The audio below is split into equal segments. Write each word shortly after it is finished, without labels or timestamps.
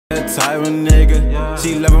type of nigga.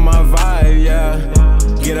 She loving my vibe, yeah.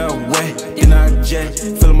 Get up wet, then I jet.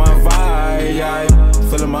 Feeling my vibe, yeah.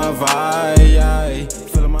 Feeling my vibe, yeah.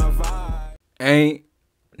 Feeling my vibe. Ain't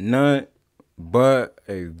none but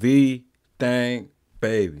a V thing,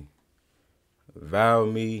 baby. Vow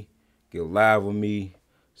me, get live with me,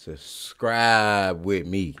 subscribe with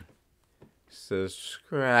me.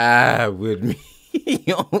 Subscribe with me.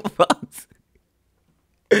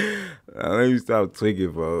 Let me stop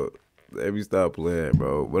tweaking, bro. Let me stop playing,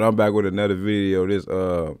 bro. But I'm back with another video. This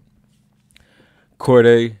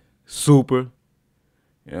Cordae Super.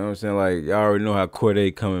 You know what I'm saying? Like, y'all already know how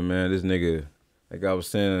Cordae coming, man. This nigga, like I was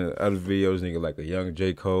saying in other videos, nigga like a young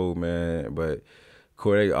J. Cole, man. But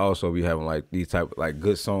Cordae also be having like these type of like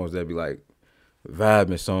good songs that be like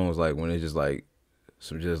vibing songs, like when it's just like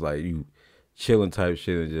some just like you chilling type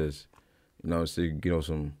shit and just, you know what I'm saying, get on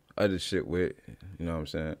some other shit with, you know what I'm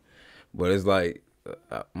saying? But it's like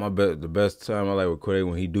the best time I like with Cordae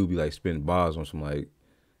when he do be like spitting bars on some like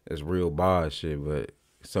it's real bars shit, but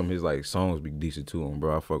some of his like songs be decent too,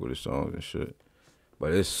 bro. I fuck with his songs and shit.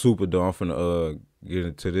 But it's super though. I'm finna get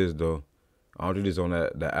into this though. I don't do this on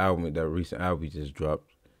that album, that recent album he just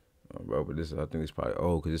dropped, bro. But this I think it's probably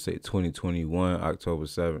old because it say 2021 October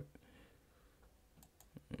 7th.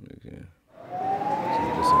 Yeah.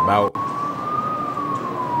 So just about.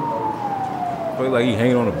 I feel like he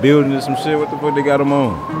hanging on a building or some shit. What the fuck they got him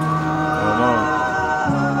on?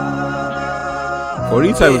 For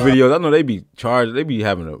these type of videos, I know they be charged. They be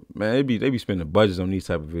having they be spending budgets on these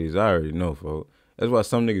type of videos. I already know, folks. That's why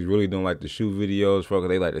some niggas really don't like to shoot videos, bro, because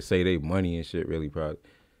they like to say they money and shit, really, probably.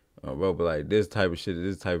 Bro, but like this type of shit,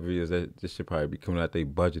 this type of videos, this shit probably be coming out they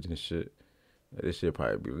budget and shit. Like, this shit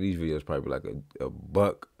probably be, these videos probably be like a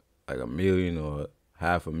buck, like $1 million or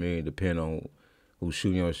 $500,000, depending on who's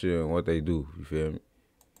shooting your shit and what they do. You feel me?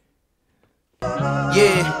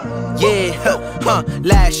 Yeah,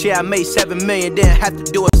 last year I made $7 million, didn't have to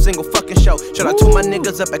do a single fucking show. Shout out to my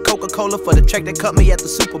niggas up at Coca-Cola for the check that cut me at the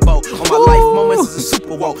Super Bowl. On my life moments, it's a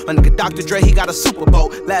Super Bowl. My nigga Dr. Dre, he got a Super Bowl.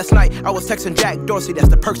 Last night I was texting Jack Dorsey, that's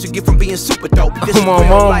the perks you get from being super dope. This is real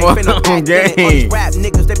life, ain't no acting. All these rap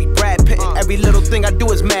niggas, they be Brad Pitt. Every little thing I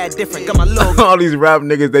do is mad different. Got my little all these rap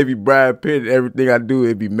niggas, they be Brad Pitt. Everything I do,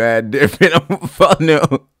 it be mad different. I'm fucking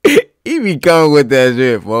them. He be coming with that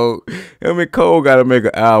shit, folks. I mean, Cole gotta make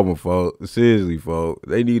an album, folks. Seriously, folks.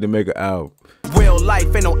 They need to make an album. Real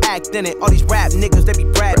life, ain't no act in it. All these rap niggas, they be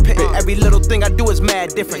Brad Pitt. Every little thing I do is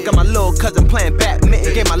mad different. Got my little cousin playing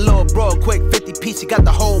badminton. Gave my little bro a quick 50 piece. He got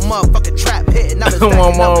the whole motherfucking trap hitting. Now it's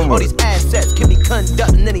all these assets. Keep me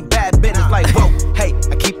conducting any bad business. Like, whoa, hey,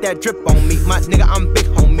 I keep that drip on me. My nigga, I'm big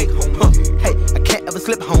homie. Hey, I can't ever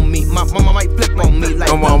slip homie. My mama might flip on me. Like,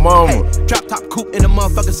 my mama. Hey, drop top coupe in the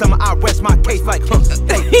motherfucking summer. I rest my case like,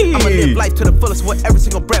 hey, I'ma live life to the fullest with every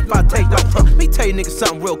single breath I take. Let me tell you niggas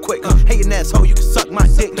something real quick. Hey, an asshole, you can suck my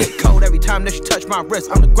dick. Get cold every time that you touch my wrist.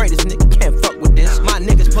 I'm the greatest nigga, can't fuck with this. My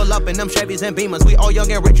niggas pull up in them Chevys and Beamers. We all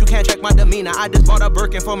young and rich, you can't check my demeanor. I just bought a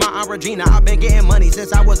Birkin for my Aunt Regina. I've been getting money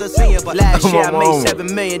since I was a senior, but last year I made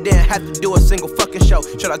 $7 million, didn't have to do a single fucking show.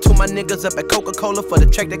 Shout out to my niggas up at Coca-Cola for the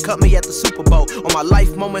check that cut me at the Super Bowl. On my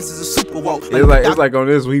life moments is a Super Bowl. It's like on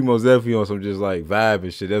this, we most definitely on some just like vibe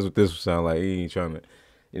and shit. That's what this would sound like. He ain't trying to,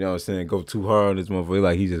 you know what I'm saying, go too hard on this motherfucker.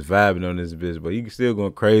 Like he just vibing on this bitch, but he still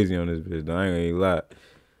going crazy on this bitch. Though. I ain't gonna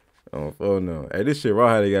lie. Oh no. Hey, this shit raw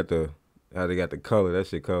how they got the color. That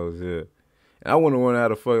shit colors here. And I wonder how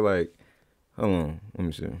the fuck like, hold on, let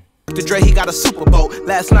me see. Dr. Dre, he got a Super Bowl.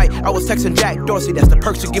 Last night I was texting Jack Dorsey, that's the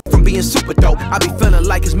perks you get from being super dope. I be feeling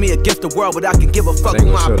like it's me against the world, but I can give a fuck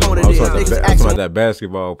who my opponent is. I'm talking about that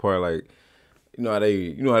basketball part, like you know how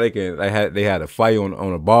they had a fight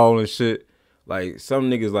on a ball and shit. Like some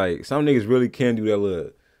niggas really can do that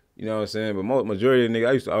little, you know what I'm saying? But majority of the niggas,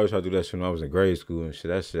 I used to always try to do that shit when I was in grade school and shit.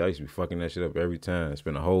 That shit, I used to be fucking that shit up every time.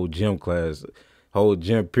 Spend a whole gym class, whole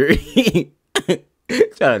gym period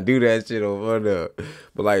trying to do that shit over there.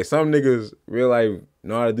 But like some niggas real life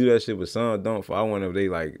know how to do that shit, but some don't. I wonder if they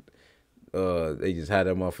like, they just had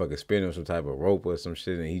that motherfucker spin on some type of rope or some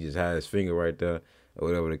shit and he just had his finger right there or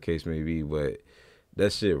whatever the case may be. But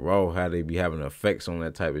that shit raw, how they be having effects on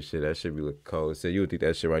that type of shit. That shit be looking cold. So you would think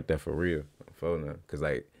that shit right there for real. Cause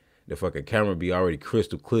like the fucking camera be already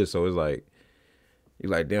crystal clear. So it's like, you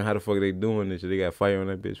like, damn, how the fuck are they doing this shit? They got fire on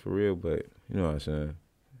that bitch for real. But you know what I'm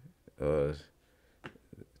saying?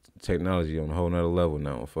 Technology on a whole nother level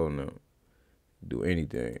now on phone now. Do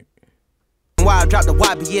anything. Why I dropped the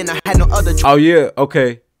YBN, I had no other. Oh yeah,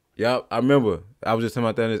 okay. Yup, I remember. I was just talking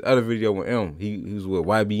about that in this other video with M. He was with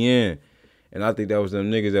YBN. And I think that was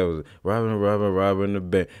them niggas that was robbing the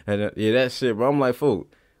bank. And yeah, that shit, bro. I'm like,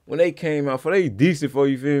 folk, when they came out, for they decent for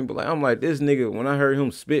you, feel me? But like I'm like this nigga. When I heard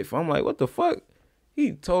him spit, I'm like, what the fuck?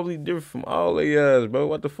 He totally different from all they guys, bro.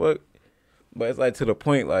 What the fuck? But it's like to the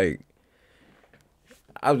point, like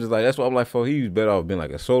I was just like, that's why I'm like, he was better off being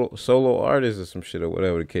like a solo artist or some shit or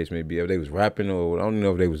whatever the case may be. If they was rapping or I don't even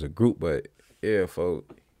know if they was a group, but yeah,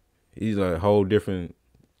 he's like a whole different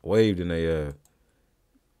wave than they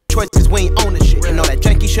choices, we ain't owning shit. And all that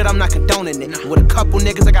janky shit, I'm not condoning it. With a couple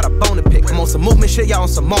niggas, I got a bone to pick. I'm on some movement shit, y'all on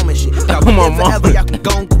some moment shit. Y'all be here forever, y'all can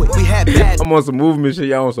go and quit. We had bad. I'm on some movement shit,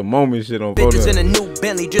 y'all on some moment shit on bitches in a new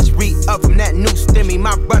Bentley, just re-up from that new stimmy.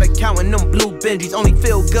 My brother counting them blue Benjis. Only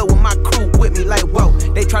feel good with my crew with me. Like, whoa,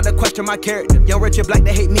 they try to question my character. Young, rich, and black,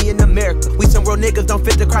 they hate me in America. We some real niggas, don't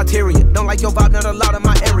fit the criteria. Don't like your vibe, not allowed in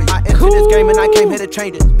my area. I entered this game and I came here to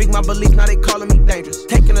change it. Speak my beliefs, now they calling me dangerous.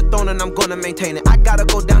 Taking a throne and I'm gonna maintain it. I gotta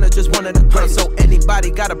go down as just one of the greatest. So anybody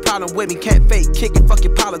got a problem with me, can't fake, kick it, fuck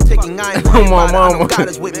your politicking. I ain't worried about it, I know God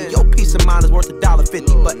is with me. Your peace of mind is worth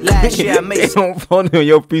 $1.50. But last year I made some phone on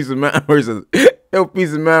your peace of mind versus your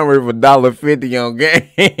peace of mind worth $1.50 on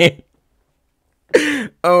game.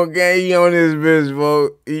 Okay, he on this bitch, bro.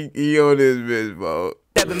 He on this bitch, bro.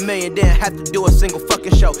 7 million, didn't have to do a single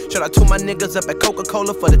fucking show. Shout out to my niggas up at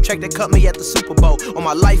Coca-Cola for the check that cut me at the Super Bowl. On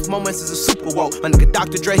my life moments is a Super Bowl. My nigga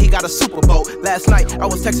Dr. Dre, he got a Super Bowl. Last night, I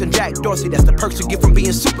was texting Jack Dorsey. That's the perks you get from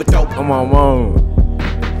being super dope. Come on, mom.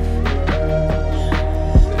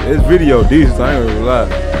 This video decent, I ain't gonna lie.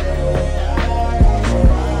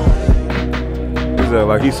 It's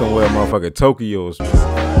like he's somewhere in motherfucking Tokyo or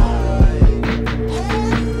something.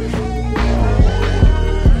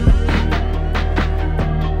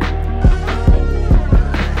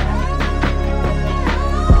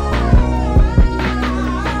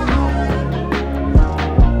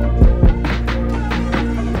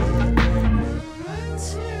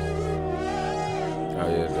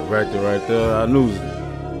 Right there, I knew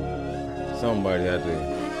somebody had to.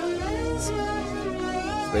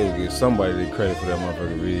 They would give somebody the credit for that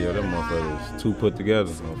motherfucking video. That motherfucker was too put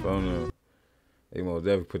together. So I don't know. They most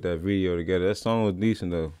definitely put that video together. That song was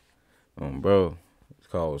decent though, bro. It's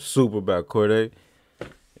called Super by Cordae.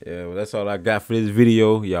 Yeah, well, that's all I got for this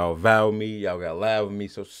video. Y'all vibe with me. Y'all got live with me.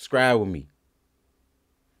 So subscribe with me.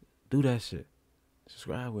 Do that shit.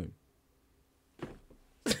 Subscribe with me.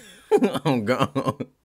 I'm gone.